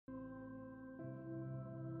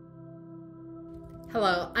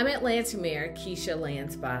Hello, I'm Atlanta Mayor Keisha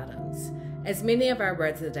Lance Bottoms. As many of our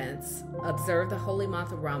residents observe the holy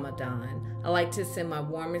month of Ramadan, I'd like to send my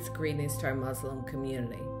warmest greetings to our Muslim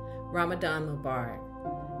community. Ramadan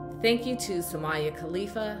Mubarak. Thank you to Somalia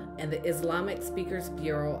Khalifa and the Islamic Speakers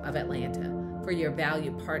Bureau of Atlanta for your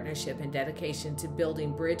valued partnership and dedication to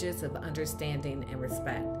building bridges of understanding and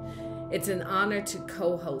respect. It's an honor to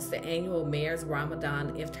co-host the annual Mayor's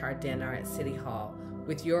Ramadan Iftar Dinner at City Hall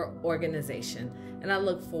with your organization, and I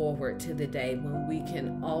look forward to the day when we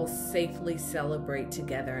can all safely celebrate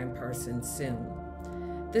together in person soon.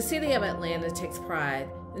 The city of Atlanta takes pride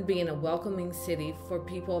in being a welcoming city for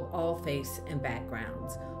people of all faiths and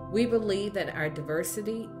backgrounds. We believe that our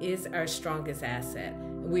diversity is our strongest asset,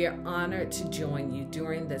 and we are honored to join you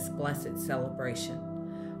during this blessed celebration.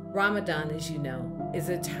 Ramadan, as you know, is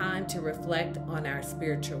a time to reflect on our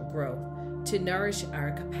spiritual growth, to nourish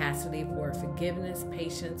our capacity for forgiveness,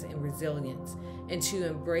 patience, and resilience, and to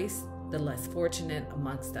embrace the less fortunate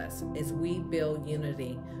amongst us as we build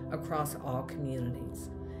unity across all communities.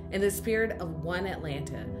 In the spirit of One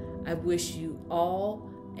Atlanta, I wish you all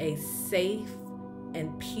a safe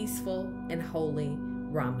and peaceful and holy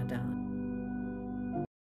Ramadan.